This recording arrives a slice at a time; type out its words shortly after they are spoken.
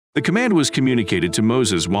The command was communicated to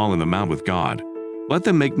Moses while in the mount with God. Let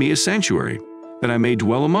them make me a sanctuary, that I may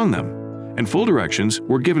dwell among them. And full directions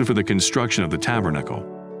were given for the construction of the tabernacle.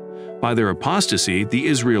 By their apostasy, the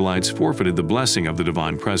Israelites forfeited the blessing of the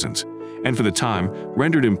divine presence, and for the time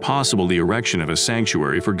rendered impossible the erection of a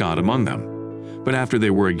sanctuary for God among them. But after they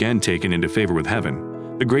were again taken into favor with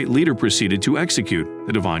heaven, the great leader proceeded to execute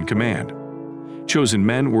the divine command. Chosen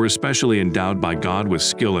men were especially endowed by God with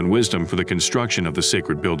skill and wisdom for the construction of the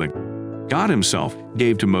sacred building. God Himself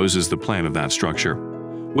gave to Moses the plan of that structure,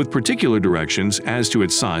 with particular directions as to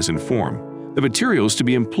its size and form, the materials to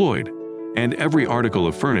be employed, and every article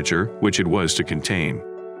of furniture which it was to contain.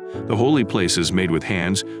 The holy places made with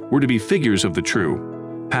hands were to be figures of the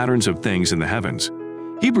true patterns of things in the heavens.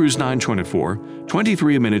 Hebrews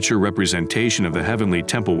 9:24, a miniature representation of the heavenly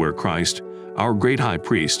temple where Christ, our great high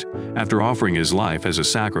priest, after offering His life as a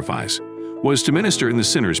sacrifice, was to minister in the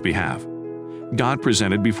sinner's behalf. God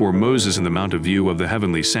presented before Moses in the mount a view of the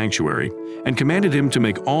heavenly sanctuary and commanded him to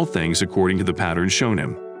make all things according to the pattern shown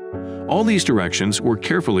him. All these directions were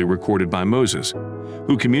carefully recorded by Moses,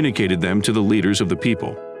 who communicated them to the leaders of the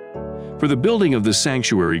people. For the building of the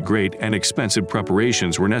sanctuary great and expensive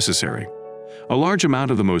preparations were necessary. A large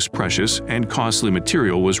amount of the most precious and costly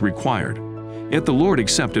material was required, yet the Lord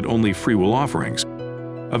accepted only freewill offerings.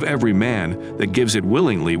 Of every man that gives it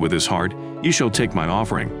willingly with his heart, ye shall take my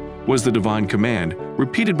offering, was the divine command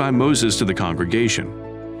repeated by Moses to the congregation.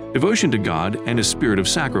 Devotion to God and a spirit of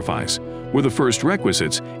sacrifice were the first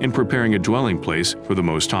requisites in preparing a dwelling place for the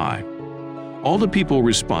Most High. All the people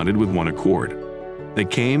responded with one accord. They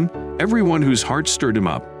came, every one whose heart stirred him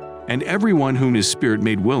up, and every one whom his spirit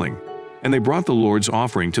made willing, and they brought the Lord's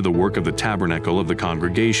offering to the work of the tabernacle of the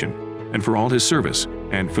congregation, and for all his service,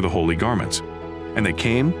 and for the holy garments. And they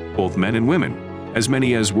came, both men and women, as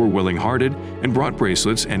many as were willing-hearted, and brought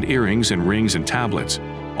bracelets and earrings and rings and tablets,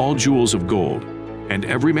 all jewels of gold. And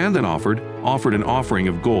every man that offered an offering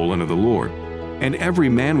of gold unto the Lord. And every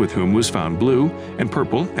man with whom was found blue, and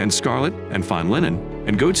purple, and scarlet, and fine linen,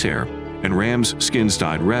 and goat's hair, and rams' skins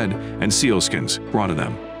dyed red, and sealskins, brought to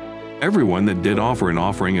them. Every one that did offer an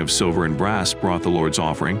offering of silver and brass brought the Lord's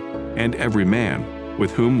offering, and every man,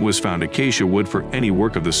 with whom was found acacia wood for any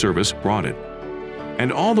work of the service, brought it.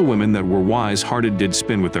 And all the women that were wise-hearted did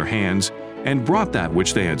spin with their hands, and brought that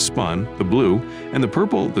which they had spun, the blue, and the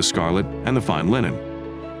purple, the scarlet, and the fine linen.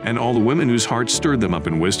 And all the women whose hearts stirred them up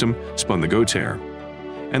in wisdom spun the goat's hair.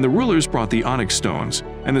 And the rulers brought the onyx stones,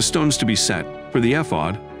 and the stones to be set, for the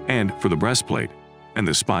ephod, and for the breastplate, and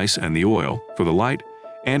the spice and the oil, for the light,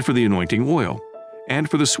 and for the anointing oil, and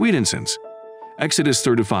for the sweet incense. Exodus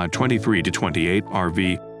 35:23-28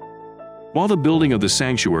 RV. While the building of the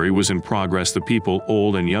sanctuary was in progress, the people,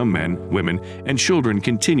 old and young men, women, and children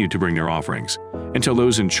continued to bring their offerings, until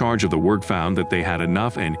those in charge of the work found that they had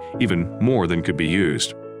enough and even more than could be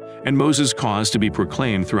used. And Moses caused to be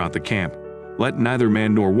proclaimed throughout the camp, "Let neither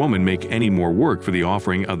man nor woman make any more work for the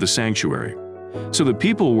offering of the sanctuary." So the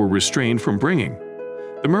people were restrained from bringing.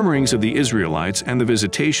 The murmurings of the Israelites and the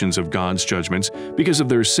visitations of God's judgments because of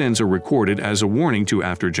their sins are recorded as a warning to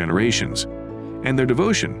after generations. And their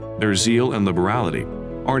devotion, their zeal and liberality,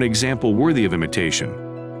 are an example worthy of imitation.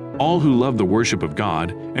 All who love the worship of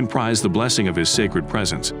God and prize the blessing of His sacred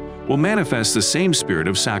presence will manifest the same spirit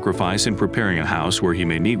of sacrifice in preparing a house where He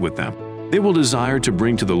may meet with them. They will desire to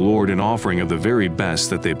bring to the Lord an offering of the very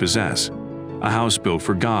best that they possess. A house built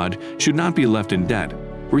for God should not be left in debt,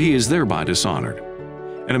 for He is thereby dishonored.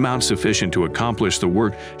 An amount sufficient to accomplish the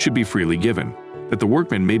work should be freely given, that the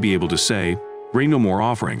workman may be able to say, "Bring no more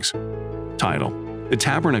offerings." Title: The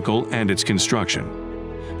Tabernacle and its Construction.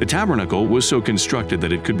 The tabernacle was so constructed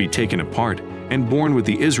that it could be taken apart and borne with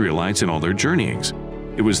the Israelites in all their journeyings.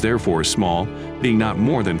 It was therefore small, being not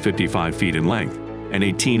more than 55 feet in length, and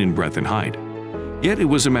 18 in breadth and height. Yet it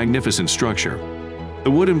was a magnificent structure.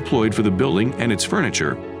 The wood employed for the building and its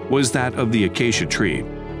furniture was that of the acacia tree,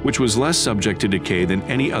 which was less subject to decay than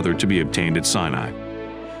any other to be obtained at Sinai.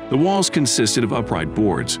 The walls consisted of upright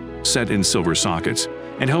boards, set in silver sockets,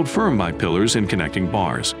 and held firm by pillars and connecting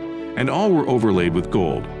bars, and all were overlaid with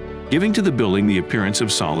gold, giving to the building the appearance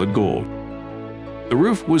of solid gold. The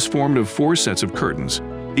roof was formed of 4 sets of curtains,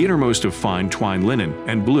 the innermost of fine twined linen,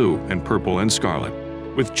 and blue, and purple, and scarlet,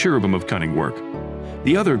 with cherubim of cunning work.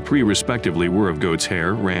 The other 3 respectively were of goat's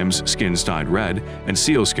hair, rams' skins dyed red, and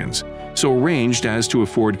sealskins, so arranged as to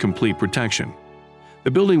afford complete protection.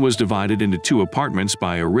 The building was divided into 2 apartments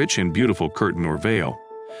by a rich and beautiful curtain or veil,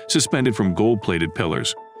 suspended from gold-plated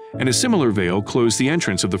pillars, and a similar veil closed the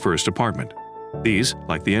entrance of the first apartment. These,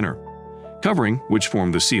 like the inner covering, which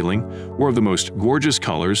formed the ceiling, were of the most gorgeous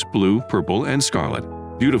colors, blue, purple, and scarlet,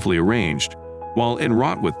 beautifully arranged, while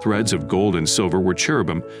enwrought with threads of gold and silver were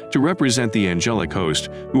cherubim to represent the angelic host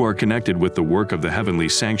who are connected with the work of the heavenly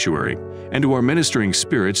sanctuary and who are ministering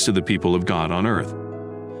spirits to the people of God on earth.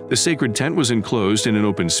 The sacred tent was enclosed in an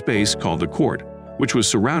open space called the court, which was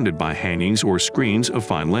surrounded by hangings or screens of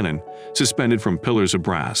fine linen, suspended from pillars of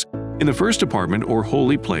brass. In the first apartment or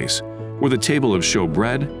holy place were the table of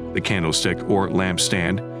showbread, the candlestick or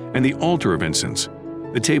lampstand, and the altar of incense.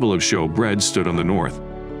 The table of showbread stood on the north.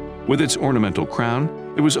 With its ornamental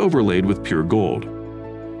crown, it was overlaid with pure gold.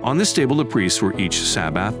 On this table the priests were each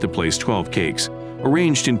Sabbath to place 12 cakes,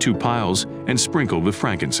 arranged in 2 piles and sprinkled with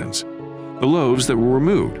frankincense. The loaves that were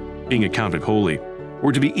removed, being accounted holy,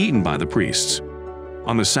 were to be eaten by the priests.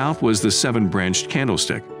 On the south was the 7-branched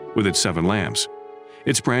candlestick, with its 7 lamps.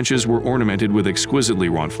 Its branches were ornamented with exquisitely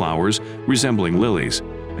wrought flowers resembling lilies,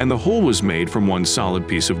 and the whole was made from one solid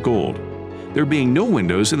piece of gold. There being no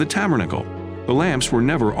windows in the tabernacle, the lamps were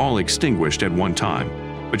never all extinguished at one time,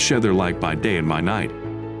 but shed their light by day and by night.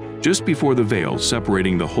 Just before the veil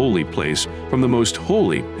separating the holy place from the most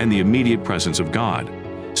holy and the immediate presence of God,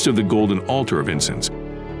 stood the golden altar of incense.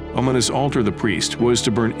 On this altar the priest was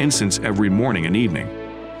to burn incense every morning and evening.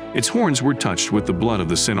 Its horns were touched with the blood of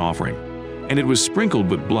the sin offering, and it was sprinkled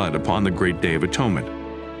with blood upon the great day of atonement.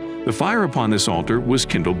 The fire upon this altar was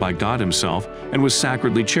kindled by God Himself and was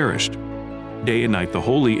sacredly cherished. Day and night the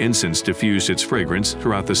holy incense diffused its fragrance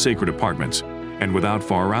throughout the sacred apartments, and without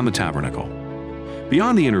far around the tabernacle.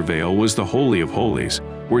 Beyond the inner veil was the Holy of Holies,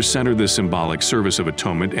 where centered the symbolic service of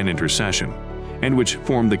atonement and intercession, and which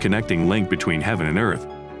formed the connecting link between heaven and earth.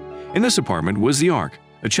 In this apartment was the ark,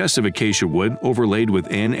 a chest of acacia wood overlaid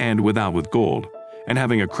within and without with gold, and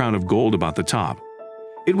having a crown of gold about the top.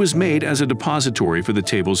 It was made as a depository for the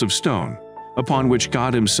tables of stone, upon which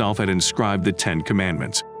God Himself had inscribed the 10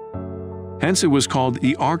 Commandments. Hence it was called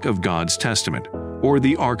the Ark of God's Testament, or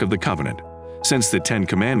the Ark of the Covenant, since the 10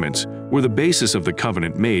 Commandments were the basis of the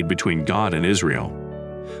covenant made between God and Israel.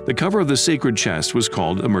 The cover of the sacred chest was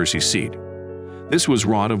called a mercy seat. This was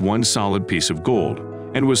wrought of one solid piece of gold,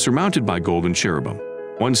 and was surmounted by golden cherubim,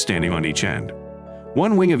 one standing on each end.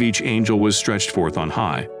 One wing of each angel was stretched forth on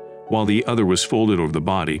high, while the other was folded over the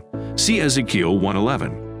body. See Ezekiel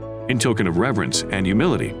 1:11, in token of reverence and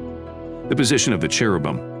humility. The position of the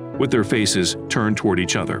cherubim, with their faces turned toward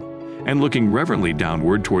each other, and looking reverently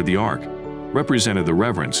downward toward the ark, represented the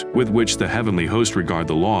reverence with which the heavenly host regard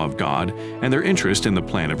the law of God and their interest in the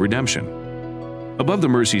plan of redemption. Above the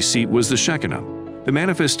mercy seat was the Shekinah, the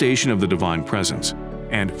manifestation of the divine presence,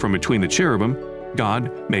 and from between the cherubim,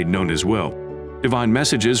 God made known His will. Divine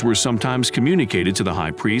messages were sometimes communicated to the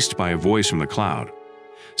high priest by a voice from the cloud.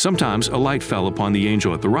 Sometimes a light fell upon the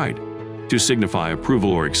angel at the right, to signify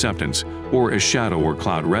approval or acceptance, or a shadow or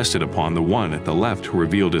cloud rested upon the one at the left who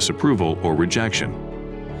revealed disapproval or rejection.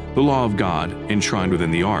 The law of God, enshrined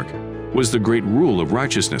within the ark, was the great rule of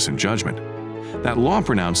righteousness and judgment. That law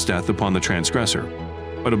pronounced death upon the transgressor.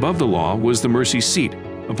 But above the law was the mercy seat,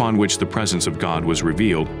 upon which the presence of God was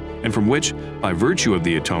revealed, and from which, by virtue of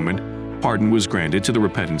the atonement, pardon was granted to the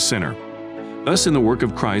repentant sinner. Thus, in the work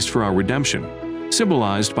of Christ for our redemption,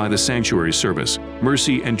 symbolized by the sanctuary service,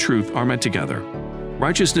 mercy and truth are met together.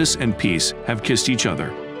 Righteousness and peace have kissed each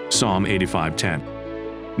other. Psalm 85:10.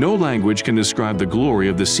 No language can describe the glory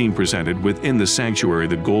of the scene presented within the sanctuary: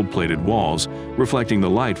 the gold-plated walls, reflecting the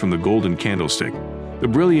light from the golden candlestick, the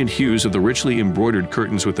brilliant hues of the richly embroidered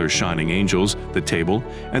curtains with their shining angels, the table,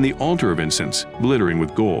 and the altar of incense, glittering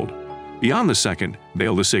with gold. Beyond the second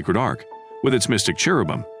veil the sacred ark, with its mystic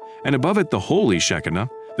cherubim, and above it the holy Shekinah,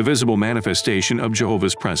 the visible manifestation of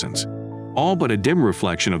Jehovah's presence, all but a dim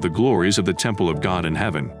reflection of the glories of the temple of God in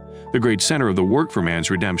heaven, the great center of the work for man's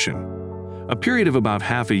redemption. A period of about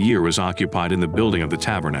half a year was occupied in the building of the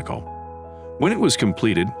tabernacle. When it was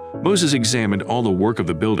completed, Moses examined all the work of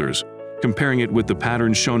the builders, comparing it with the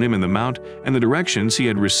patterns shown him in the mount and the directions he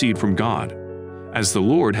had received from God. As the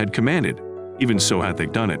Lord had commanded, even so had they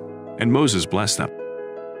done it, and Moses blessed them.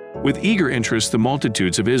 With eager interest the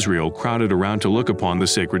multitudes of Israel crowded around to look upon the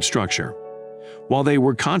sacred structure. While they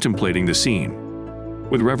were contemplating the scene,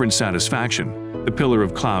 with reverent satisfaction, the pillar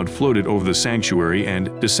of cloud floated over the sanctuary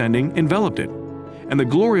and, descending, enveloped it, and the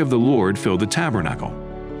glory of the Lord filled the tabernacle.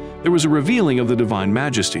 There was a revealing of the divine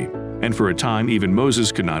majesty, and for a time even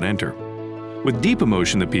Moses could not enter. With deep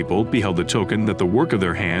emotion the people beheld the token that the work of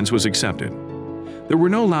their hands was accepted. There were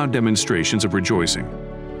no loud demonstrations of rejoicing.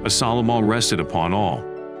 A solemn awe rested upon all.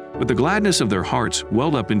 But the gladness of their hearts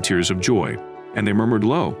welled up in tears of joy, and they murmured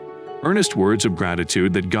low, earnest words of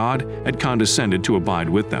gratitude that God had condescended to abide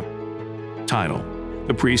with them. Title: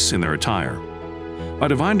 The Priests in Their Attire. By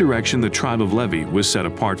divine direction the tribe of Levi was set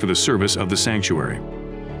apart for the service of the sanctuary.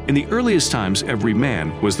 In the earliest times, every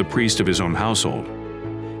man was the priest of his own household.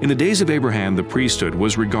 In the days of Abraham, the priesthood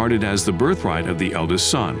was regarded as the birthright of the eldest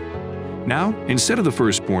son. Now, instead of the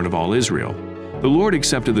firstborn of all Israel, the Lord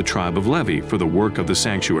accepted the tribe of Levi for the work of the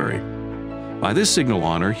sanctuary. By this signal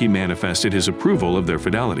honor, he manifested his approval of their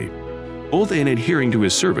fidelity, both in adhering to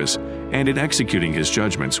his service and in executing his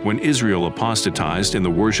judgments when Israel apostatized in the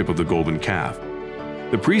worship of the golden calf.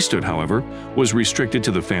 The priesthood, however, was restricted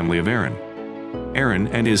to the family of Aaron. Aaron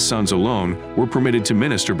and his sons alone were permitted to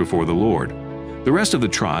minister before the Lord. The rest of the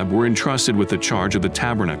tribe were entrusted with the charge of the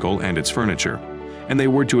tabernacle and its furniture, and they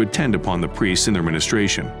were to attend upon the priests in their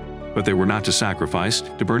ministration, but they were not to sacrifice,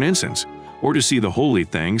 to burn incense, or to see the holy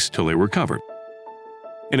things till they were covered.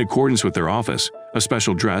 In accordance with their office, a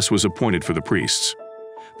special dress was appointed for the priests.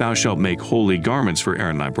 "Thou shalt make holy garments for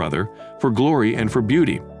Aaron thy brother, for glory and for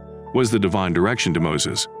beauty," was the divine direction to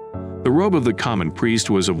Moses. The robe of the common priest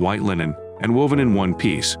was of white linen and woven in one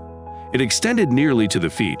piece. It extended nearly to the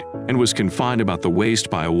feet and was confined about the waist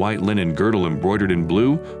by a white linen girdle embroidered in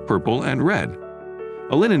blue, purple, and red.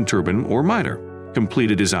 A linen turban or mitre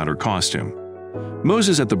completed his outer costume.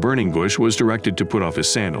 Moses at the burning bush was directed to put off his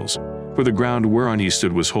sandals, for the ground whereon he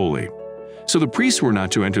stood was holy. So the priests were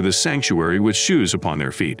not to enter the sanctuary with shoes upon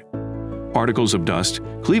their feet. Particles of dust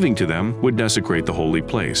cleaving to them would desecrate the holy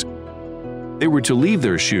place. They were to leave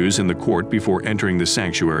their shoes in the court before entering the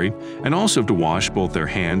sanctuary, and also to wash both their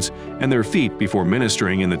hands and their feet before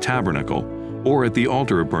ministering in the tabernacle or at the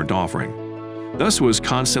altar of burnt offering. Thus was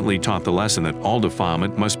constantly taught the lesson that all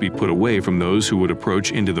defilement must be put away from those who would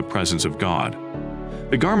approach into the presence of God.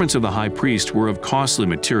 The garments of the high priest were of costly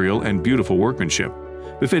material and beautiful workmanship,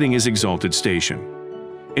 befitting his exalted station.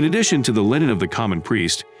 In addition to the linen of the common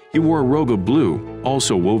priest, he wore a robe of blue,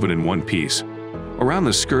 also woven in one piece. Around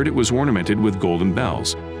the skirt it was ornamented with golden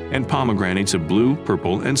bells, and pomegranates of blue,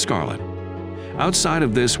 purple, and scarlet. Outside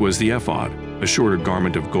of this was the ephod, a shorter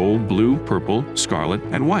garment of gold, blue, purple, scarlet,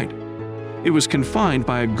 and white. It was confined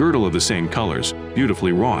by a girdle of the same colors,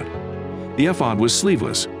 beautifully wrought. The ephod was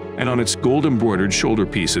sleeveless, and on its gold-embroidered shoulder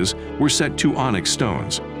pieces were set 2 onyx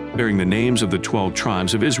stones, bearing the names of the 12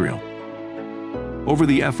 tribes of Israel. Over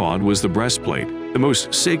the ephod was the breastplate, the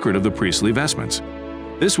most sacred of the priestly vestments.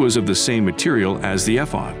 This was of the same material as the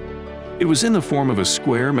ephod. It was in the form of a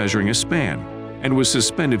square measuring a span, and was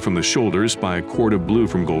suspended from the shoulders by a cord of blue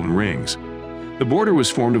from golden rings. The border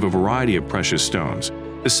was formed of a variety of precious stones,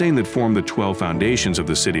 the same that formed the 12 foundations of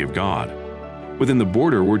the city of God. Within the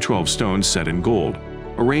border were 12 stones set in gold,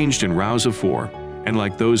 arranged in rows of 4, and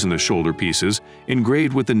like those in the shoulder pieces,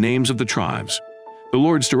 engraved with the names of the tribes. The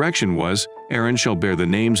Lord's direction was, "Aaron shall bear the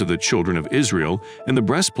names of the children of Israel in the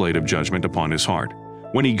breastplate of judgment upon his heart,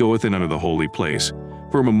 when he goeth in unto the holy place,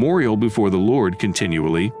 for a memorial before the Lord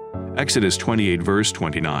continually." Exodus 28 verse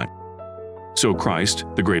 29. So Christ,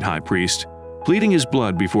 the great high priest, pleading his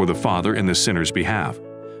blood before the Father in the sinner's behalf,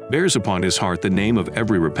 bears upon his heart the name of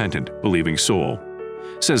every repentant, believing soul.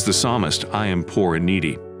 Says the psalmist, "I am poor and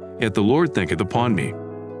needy, yet the Lord thinketh upon me."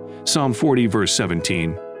 Psalm 40 verse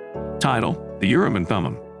 17. Title: The Urim and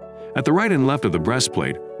Thummim. At the right and left of the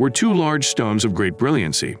breastplate were 2 large stones of great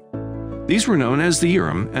brilliancy. These were known as the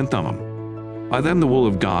Urim and Thummim. By them the will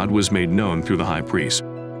of God was made known through the high priest.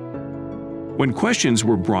 When questions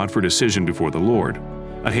were brought for decision before the Lord,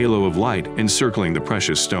 a halo of light encircling the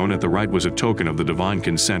precious stone at the right was a token of the divine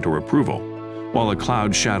consent or approval, while a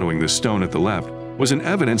cloud shadowing the stone at the left was an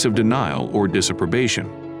evidence of denial or disapprobation.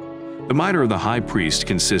 The mitre of the high priest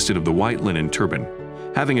consisted of the white linen turban,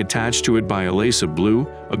 having attached to it by a lace of blue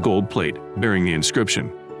a gold plate bearing the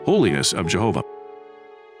inscription, "Holiness of Jehovah."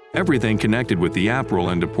 Everything connected with the apparel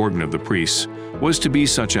and deportment of the priests was to be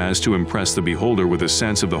such as to impress the beholder with a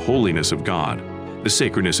sense of the holiness of God, the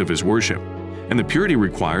sacredness of his worship, and the purity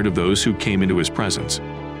required of those who came into his presence.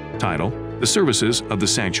 Title: The Services of the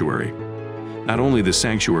Sanctuary. Not only the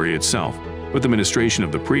sanctuary itself, but the ministration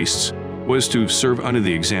of the priests was to serve under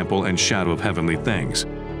the example and shadow of heavenly things.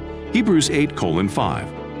 Hebrews 8:5.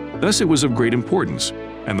 Thus it was of great importance,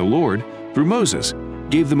 and the Lord, through Moses,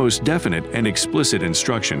 gave the most definite and explicit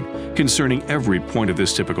instruction concerning every point of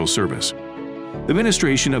this typical service. The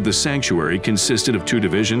ministration of the sanctuary consisted of 2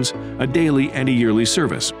 divisions, a daily and a yearly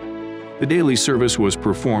service. The daily service was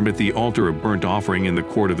performed at the altar of burnt offering in the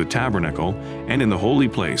court of the tabernacle and in the holy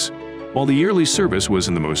place, while the yearly service was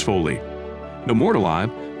in the most holy. No mortal eye,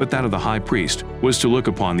 but that of the high priest, was to look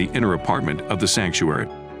upon the inner apartment of the sanctuary.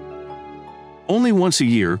 Only once a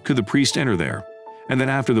year could the priest enter there, and then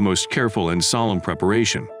after the most careful and solemn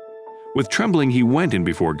preparation. With trembling he went in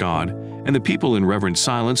before God, and the people in reverent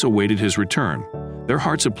silence awaited his return, their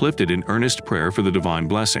hearts uplifted in earnest prayer for the divine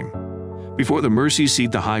blessing. Before the mercy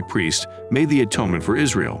seat the high priest made the atonement for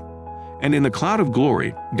Israel, and in the cloud of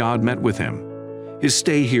glory God met with him. His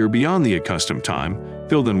stay here beyond the accustomed time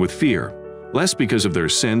filled them with fear, lest because of their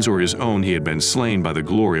sins or his own he had been slain by the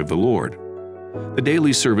glory of the Lord. The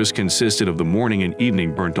daily service consisted of the morning and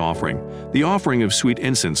evening burnt offering, the offering of sweet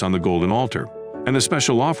incense on the golden altar, and the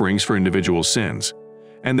special offerings for individual sins.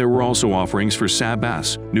 And there were also offerings for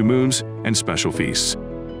Sabbaths, new moons, and special feasts.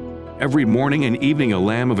 Every morning and evening a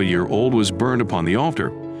lamb of a year old was burned upon the altar,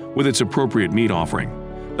 with its appropriate meat offering,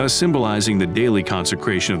 thus symbolizing the daily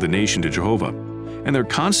consecration of the nation to Jehovah, and their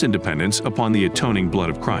constant dependence upon the atoning blood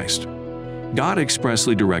of Christ. God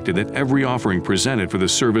expressly directed that every offering presented for the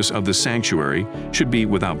service of the sanctuary should be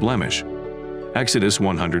without blemish. Exodus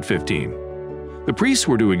 115. The priests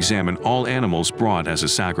were to examine all animals brought as a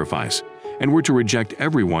sacrifice, and were to reject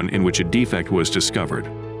every one in which a defect was discovered.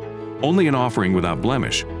 Only an offering without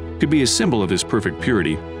blemish could be a symbol of his perfect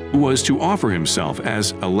purity, who was to offer himself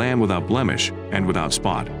as a lamb without blemish and without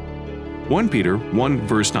spot. 1 Peter 1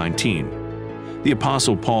 verse 19. The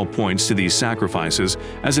Apostle Paul points to these sacrifices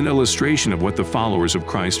as an illustration of what the followers of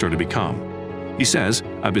Christ are to become. He says,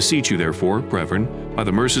 "I beseech you therefore, brethren, by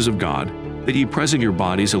the mercies of God, that ye present your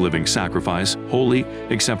bodies a living sacrifice, holy,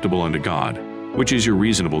 acceptable unto God, which is your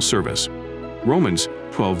reasonable service." Romans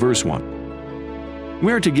 12 verse 1.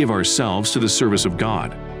 We are to give ourselves to the service of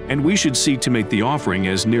God, and we should seek to make the offering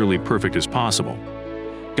as nearly perfect as possible.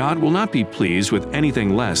 God will not be pleased with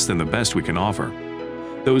anything less than the best we can offer.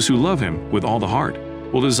 Those who love Him with all the heart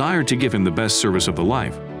will desire to give Him the best service of the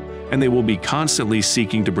life, and they will be constantly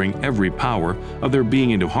seeking to bring every power of their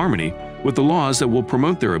being into harmony with the laws that will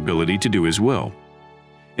promote their ability to do His will.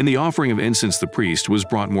 In the offering of incense, the priest was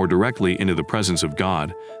brought more directly into the presence of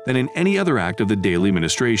God than in any other act of the daily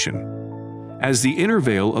ministration. As the inner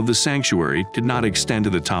veil of the sanctuary did not extend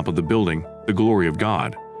to the top of the building, the glory of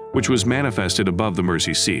God, which was manifested above the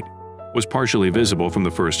mercy seat, was partially visible from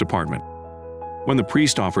the first apartment. When the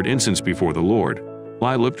priest offered incense before the Lord,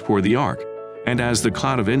 Eli looked toward the ark, and as the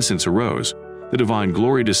cloud of incense arose, the divine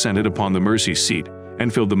glory descended upon the mercy seat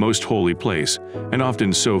and filled the most holy place, and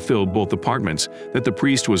often so filled both apartments that the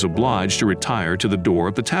priest was obliged to retire to the door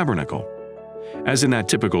of the tabernacle. As in that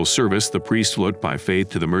typical service, the priest looked by faith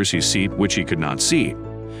to the mercy seat which he could not see.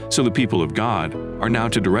 So the people of God are now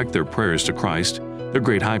to direct their prayers to Christ, their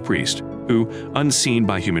great high priest, who, unseen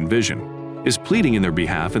by human vision, is pleading in their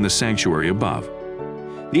behalf in the sanctuary above.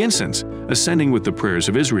 The incense, ascending with the prayers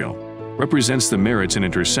of Israel, represents the merits and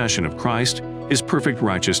intercession of Christ, His perfect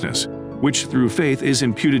righteousness, which through faith is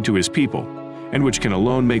imputed to His people, and which can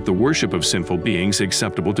alone make the worship of sinful beings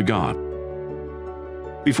acceptable to God.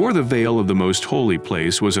 Before the veil of the most holy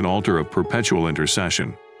place was an altar of perpetual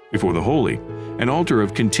intercession. Before the holy, an altar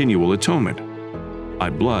of continual atonement.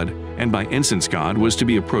 By blood and by incense God was to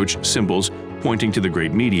be approached, symbols pointing to the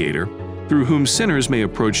great mediator, through whom sinners may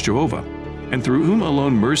approach Jehovah, and through whom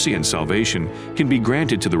alone mercy and salvation can be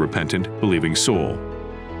granted to the repentant, believing soul.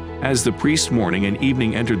 As the priest morning and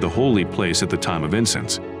evening entered the holy place at the time of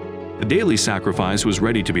incense, the daily sacrifice was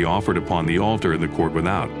ready to be offered upon the altar in the court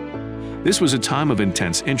without. This was a time of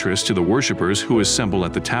intense interest to the worshippers who assemble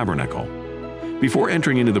at the tabernacle. Before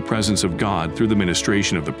entering into the presence of God through the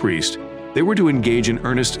ministration of the priest, they were to engage in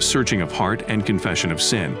earnest searching of heart and confession of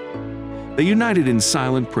sin. They united in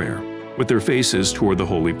silent prayer, with their faces toward the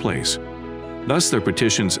holy place. Thus their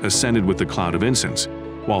petitions ascended with the cloud of incense,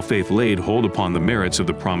 while faith laid hold upon the merits of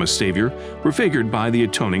the promised Savior, prefigured by the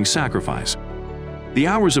atoning sacrifice. The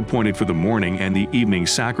hours appointed for the morning and the evening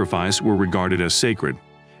sacrifice were regarded as sacred,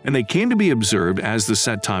 and they came to be observed as the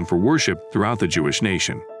set time for worship throughout the Jewish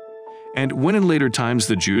nation. And when in later times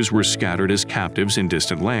the Jews were scattered as captives in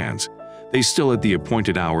distant lands, they still at the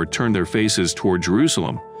appointed hour turned their faces toward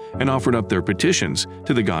Jerusalem and offered up their petitions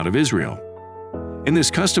to the God of Israel. In this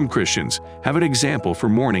custom, Christians have an example for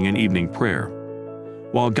morning and evening prayer.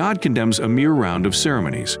 While God condemns a mere round of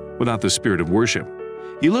ceremonies without the spirit of worship,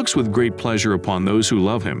 He looks with great pleasure upon those who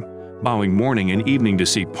love Him, bowing morning and evening to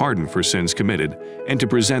seek pardon for sins committed and to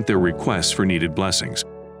present their requests for needed blessings.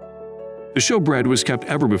 The showbread was kept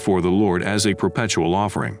ever before the Lord as a perpetual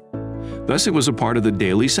offering. Thus it was a part of the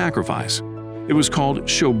daily sacrifice. It was called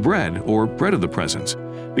showbread, or bread of the presence,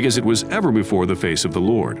 because it was ever before the face of the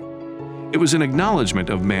Lord. It was an acknowledgement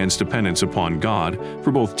of man's dependence upon God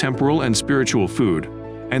for both temporal and spiritual food,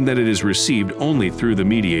 and that it is received only through the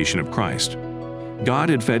mediation of Christ. God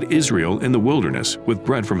had fed Israel in the wilderness with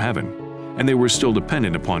bread from heaven, and they were still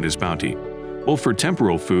dependent upon His bounty, both for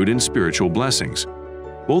temporal food and spiritual blessings.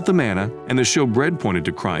 Both the manna and the showbread pointed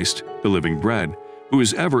to Christ, the living bread, who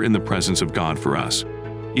is ever in the presence of God for us.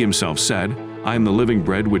 He Himself said, "I am the living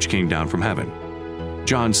bread which came down from heaven."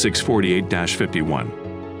 John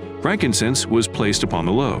 6:48-51. Frankincense was placed upon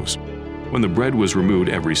the loaves. When the bread was removed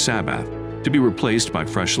every Sabbath, to be replaced by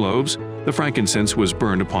fresh loaves, the frankincense was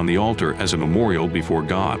burned upon the altar as a memorial before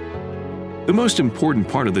God. The most important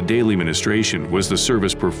part of the daily ministration was the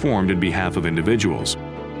service performed in behalf of individuals.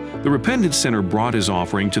 The repentant sinner brought his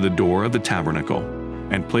offering to the door of the tabernacle,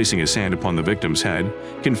 and placing his hand upon the victim's head,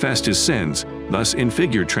 confessed his sins, thus in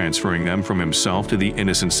figure transferring them from himself to the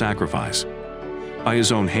innocent sacrifice. By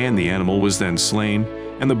his own hand the animal was then slain,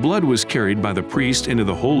 and the blood was carried by the priest into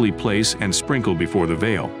the holy place and sprinkled before the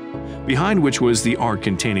veil, behind which was the ark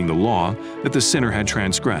containing the law that the sinner had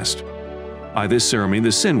transgressed. By this ceremony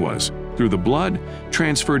the sin was, through the blood,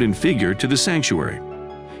 transferred in figure to the sanctuary.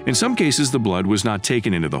 In some cases the blood was not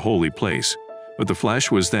taken into the holy place, but the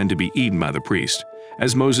flesh was then to be eaten by the priest,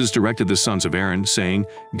 as Moses directed the sons of Aaron, saying,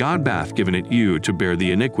 God hath given it you to bear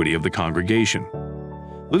the iniquity of the congregation.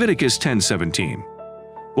 Leviticus 10:17.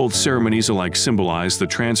 Both ceremonies alike symbolize the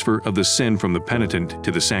transfer of the sin from the penitent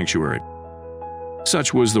to the sanctuary.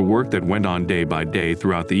 Such was the work that went on day by day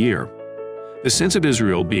throughout the year. The sins of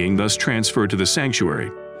Israel being thus transferred to the sanctuary,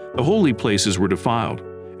 the holy places were defiled,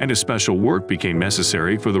 and a special work became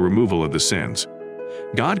necessary for the removal of the sins.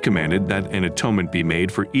 God commanded that an atonement be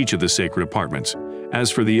made for each of the sacred apartments, as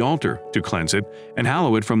for the altar, to cleanse it and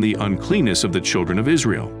hallow it from the uncleanness of the children of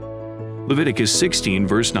Israel. Leviticus 16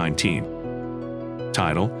 verse 19.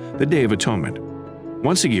 Title: The Day of Atonement.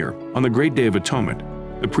 Once a year, on the Great Day of Atonement,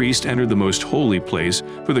 the priest entered the most holy place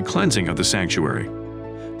for the cleansing of the sanctuary.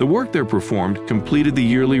 The work there performed completed the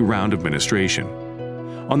yearly round of ministration.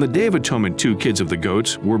 On the Day of Atonement 2 kids of the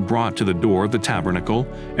goats were brought to the door of the tabernacle,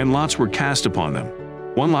 and lots were cast upon them,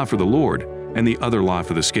 one lot for the Lord, and the other lot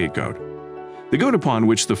for the scapegoat. The goat upon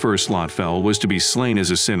which the first lot fell was to be slain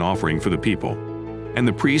as a sin offering for the people, and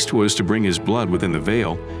the priest was to bring his blood within the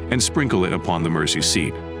veil and sprinkle it upon the mercy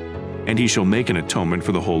seat. And he shall make an atonement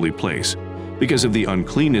for the holy place, because of the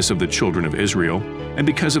uncleanness of the children of Israel, and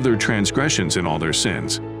because of their transgressions and all their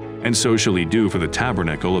sins. And so shall he do for the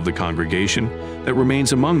tabernacle of the congregation that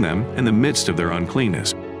remains among them in the midst of their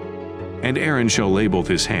uncleanness. And Aaron shall lay both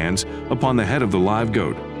his hands upon the head of the live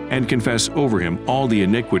goat, and confess over him all the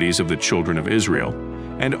iniquities of the children of Israel,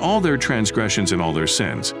 and all their transgressions and all their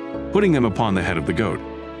sins, putting them upon the head of the goat,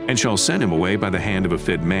 and shall send him away by the hand of a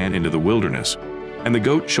fit man into the wilderness. And the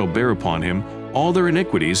goat shall bear upon him all their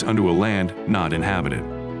iniquities unto a land not inhabited.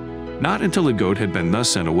 Not until the goat had been thus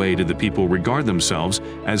sent away did the people regard themselves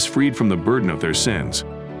as freed from the burden of their sins.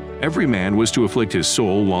 Every man was to afflict his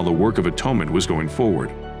soul while the work of atonement was going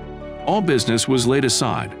forward. All business was laid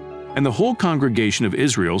aside, and the whole congregation of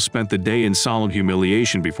Israel spent the day in solemn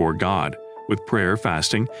humiliation before God, with prayer,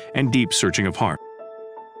 fasting, and deep searching of heart.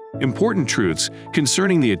 Important truths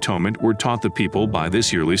concerning the atonement were taught the people by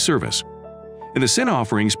this yearly service. In the sin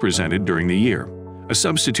offerings presented during the year, a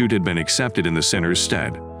substitute had been accepted in the sinner's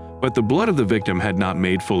stead, but the blood of the victim had not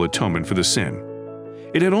made full atonement for the sin.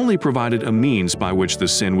 It had only provided a means by which the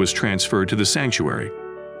sin was transferred to the sanctuary.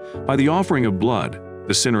 By the offering of blood,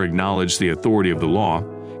 the sinner acknowledged the authority of the law,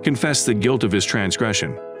 confessed the guilt of his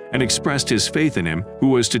transgression, and expressed his faith in him who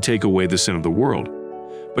was to take away the sin of the world.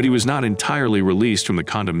 But he was not entirely released from the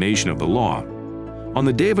condemnation of the law. On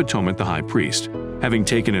the Day of Atonement the high priest, having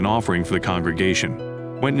taken an offering for the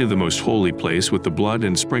congregation, went into the most holy place with the blood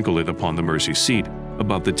and sprinkled it upon the mercy seat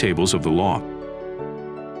above the tables of the law.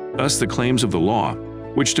 Thus the claims of the law,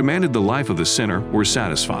 which demanded the life of the sinner, were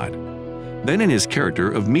satisfied. Then in his character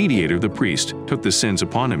of mediator the priest took the sins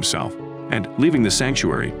upon himself, and, leaving the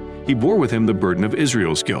sanctuary, he bore with him the burden of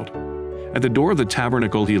Israel's guilt. At the door of the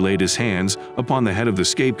tabernacle he laid his hands upon the head of the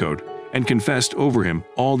scapegoat, and confessed over him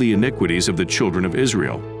all the iniquities of the children of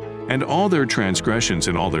Israel, and all their transgressions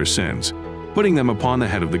and all their sins, putting them upon the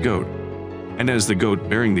head of the goat. And as the goat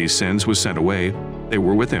bearing these sins was sent away, they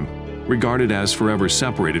were with him, regarded as forever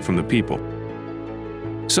separated from the people.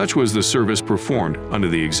 Such was the service performed under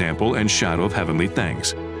the example and shadow of heavenly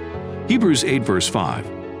things. Hebrews 8 verse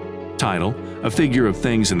 5. Title: A figure of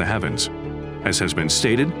things in the heavens. As has been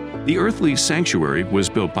stated, the earthly sanctuary was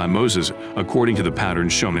built by Moses according to the pattern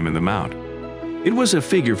shown him in the mount. It was a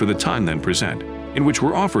figure for the time then present, in which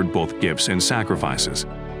were offered both gifts and sacrifices.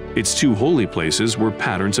 Its two holy places were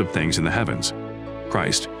patterns of things in the heavens.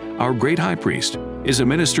 Christ, our great high priest, is a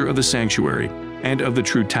minister of the sanctuary and of the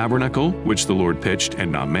true tabernacle which the Lord pitched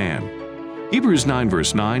and not man. Hebrews 9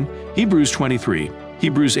 verse 9, Hebrews 23,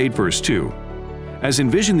 Hebrews 8 verse 2. As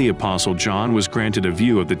envisioned the Apostle John was granted a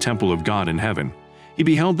view of the temple of God in heaven, he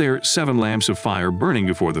beheld there 7 lamps of fire burning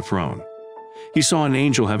before the throne. He saw an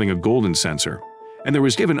angel having a golden censer, And there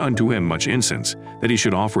was given unto him much incense, that he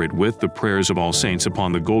should offer it with the prayers of all saints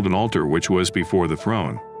upon the golden altar which was before the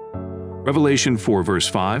throne. Revelation 4 verse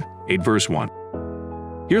 5, 8 verse 1.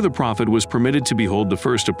 Here the prophet was permitted to behold the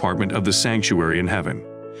first apartment of the sanctuary in heaven.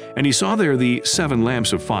 And he saw there the 7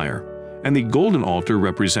 lamps of fire, and the golden altar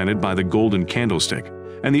represented by the golden candlestick,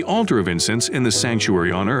 and the altar of incense in the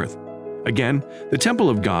sanctuary on earth. Again, the temple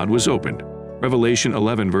of God was opened. Revelation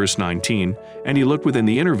 11 verse 19, and he looked within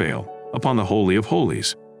the inner veil, upon the Holy of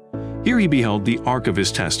Holies. Here he beheld the Ark of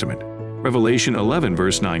his Testament. Revelation 11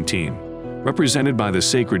 verse 19, represented by the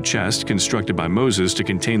sacred chest constructed by Moses to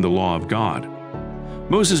contain the law of God.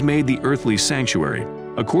 Moses made the earthly sanctuary,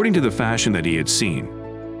 according to the fashion that he had seen.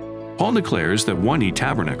 Paul declares that 1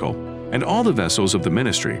 tabernacle, and all the vessels of the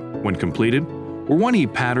ministry, when completed, were 1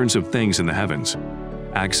 patterns of things in the heavens.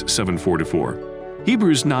 Acts 7:4-4.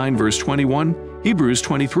 Hebrews 9 verse 21, Hebrews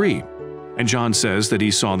 23. And John says that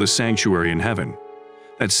he saw the sanctuary in heaven.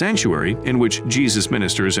 That sanctuary, in which Jesus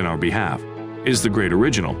ministers in our behalf, is the great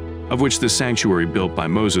original, of which the sanctuary built by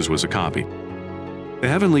Moses was a copy. The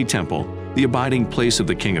heavenly temple, the abiding place of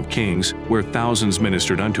the King of Kings, where thousands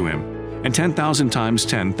ministered unto him, and 10,000 times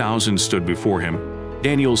 10,000 stood before him.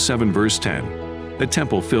 Daniel 7 verse 10. The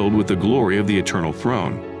temple filled with the glory of the eternal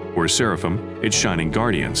throne, where seraphim, its shining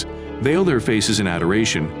guardians, veil their faces in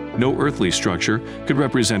adoration. No earthly structure could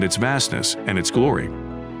represent its vastness and its glory.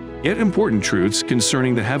 Yet important truths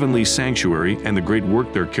concerning the heavenly sanctuary and the great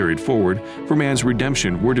work there carried forward for man's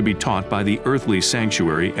redemption were to be taught by the earthly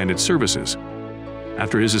sanctuary and its services.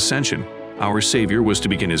 After his ascension, our Savior was to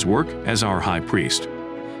begin his work as our high priest.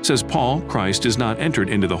 Says Paul, Christ is not entered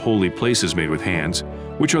into the holy places made with hands,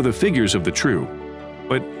 which are the figures of the true,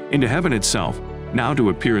 but into heaven itself, now to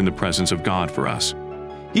appear in the presence of God for us.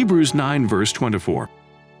 Hebrews 9 verse 24.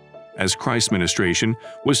 As Christ's ministration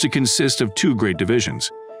was to consist of 2 great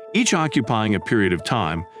divisions, each occupying a period of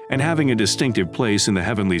time and having a distinctive place in the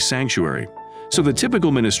heavenly sanctuary. So the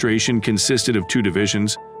typical ministration consisted of 2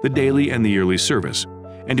 divisions, the daily and the yearly service,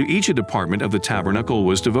 and to each a department of the tabernacle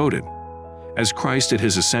was devoted. As Christ at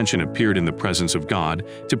his ascension appeared in the presence of God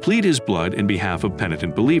to plead his blood in behalf of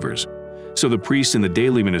penitent believers, so the priest in the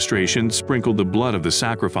daily ministration sprinkled the blood of the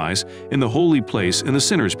sacrifice in the holy place in the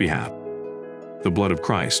sinner's behalf. The blood of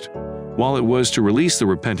Christ, while it was to release the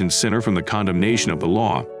repentant sinner from the condemnation of the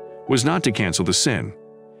law, was not to cancel the sin.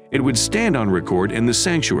 It would stand on record in the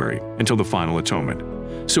sanctuary until the final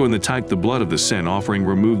atonement. So in the type, the blood of the sin offering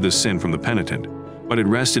removed the sin from the penitent, but it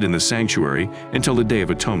rested in the sanctuary until the day of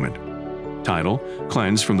atonement. Title: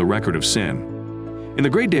 Cleansed from the record of sin. In the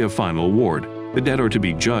great day of final award, the dead are to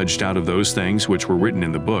be judged out of those things which were written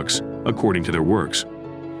in the books, according to their works.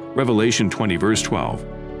 Revelation 20 verse 12.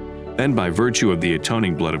 Then by virtue of the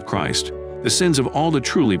atoning blood of Christ, the sins of all the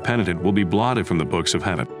truly penitent will be blotted from the books of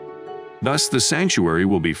heaven. Thus the sanctuary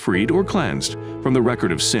will be freed or cleansed from the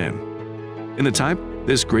record of sin. In the type,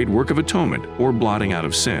 this great work of atonement, or blotting out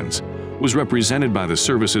of sins, was represented by the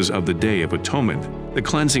services of the Day of Atonement, the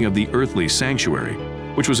cleansing of the earthly sanctuary,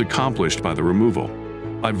 which was accomplished by the removal,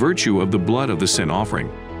 by virtue of the blood of the sin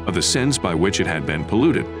offering, of the sins by which it had been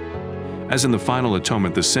polluted. As in the final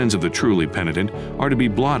atonement, the sins of the truly penitent are to be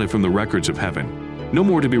blotted from the records of heaven, no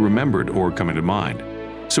more to be remembered or come into mind.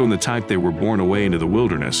 So in the type they were borne away into the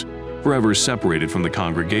wilderness, forever separated from the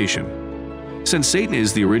congregation. Since Satan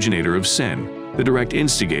is the originator of sin, the direct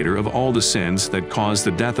instigator of all the sins that caused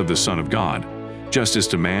the death of the Son of God, justice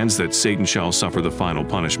demands that Satan shall suffer the final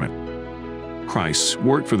punishment. Christ's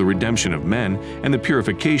work for the redemption of men and the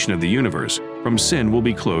purification of the universe from sin will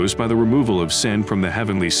be closed by the removal of sin from the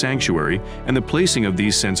heavenly sanctuary and the placing of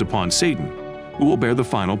these sins upon Satan, who will bear the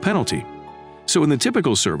final penalty. So in the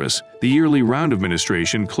typical service, the yearly round of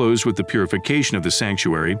ministration closed with the purification of the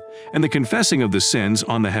sanctuary and the confessing of the sins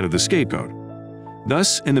on the head of the scapegoat.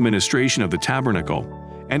 Thus, in the ministration of the tabernacle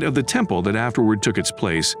and of the temple that afterward took its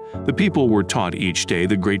place, the people were taught each day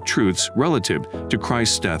the great truths relative to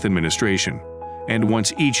Christ's death and ministration. And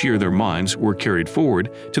once each year their minds were carried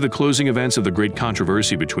forward to the closing events of the great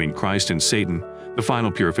controversy between Christ and Satan, the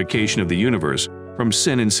final purification of the universe from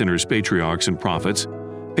sin and sinners, patriarchs and prophets,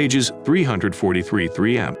 pages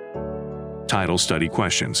 343-3m. Title: Study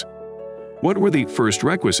Questions. What were the first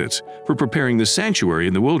requisites for preparing the sanctuary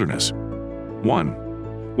in the wilderness?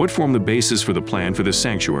 1. What formed the basis for the plan for the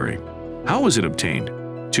sanctuary? How was it obtained?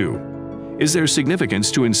 2. Is there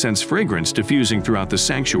significance to incense fragrance diffusing throughout the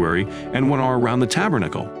sanctuary and one hour around the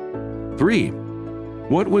tabernacle? 3.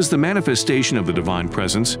 What was the manifestation of the divine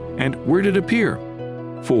presence and where did it appear?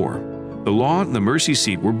 4. The law and the mercy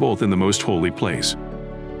seat were both in the most holy place.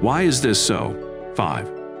 Why is this so? 5.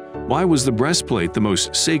 Why was the breastplate the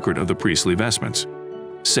most sacred of the priestly vestments?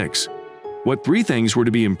 6. What 3 things were to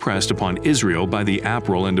be impressed upon Israel by the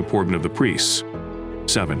apparel and deportment of the priests?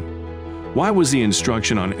 7. Why was the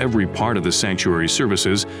instruction on every part of the sanctuary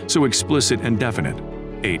services so explicit and definite?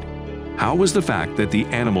 8. How was the fact that the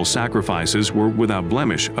animal sacrifices were without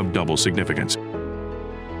blemish of double significance?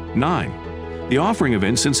 9. The offering of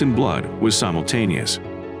incense and blood was simultaneous.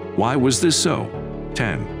 Why was this so?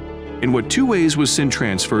 10. In what 2 ways was sin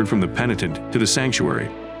transferred from the penitent to the sanctuary?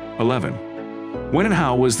 11. When and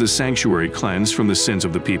how was the sanctuary cleansed from the sins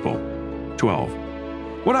of the people?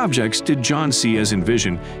 12. What objects did John see as in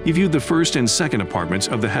vision he viewed the first and second apartments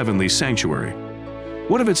of the heavenly sanctuary?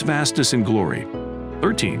 What of its vastness and glory?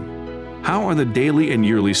 13. How are the daily and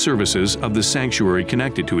yearly services of the sanctuary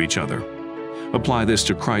connected to each other? Apply this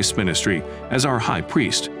to Christ's ministry as our high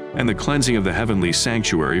priest and the cleansing of the heavenly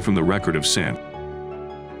sanctuary from the record of sin.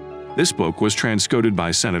 This book was transcoded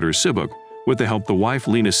by Senator Sibuk with the help of the wife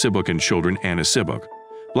Lena Sibuk and children Anna Sibuk.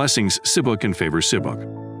 Blessings Sibuk and favor Sibuk.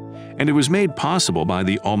 And it was made possible by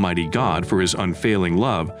the Almighty God for His unfailing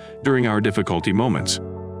love during our difficulty moments.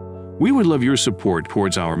 We would love your support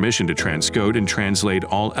towards our mission to transcode and translate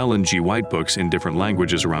all Ellen G. White books in different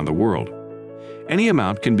languages around the world. Any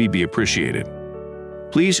amount can be appreciated.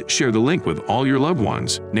 Please share the link with all your loved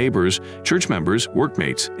ones, neighbors, church members,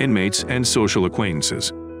 workmates, inmates, and social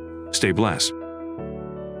acquaintances. Stay blessed.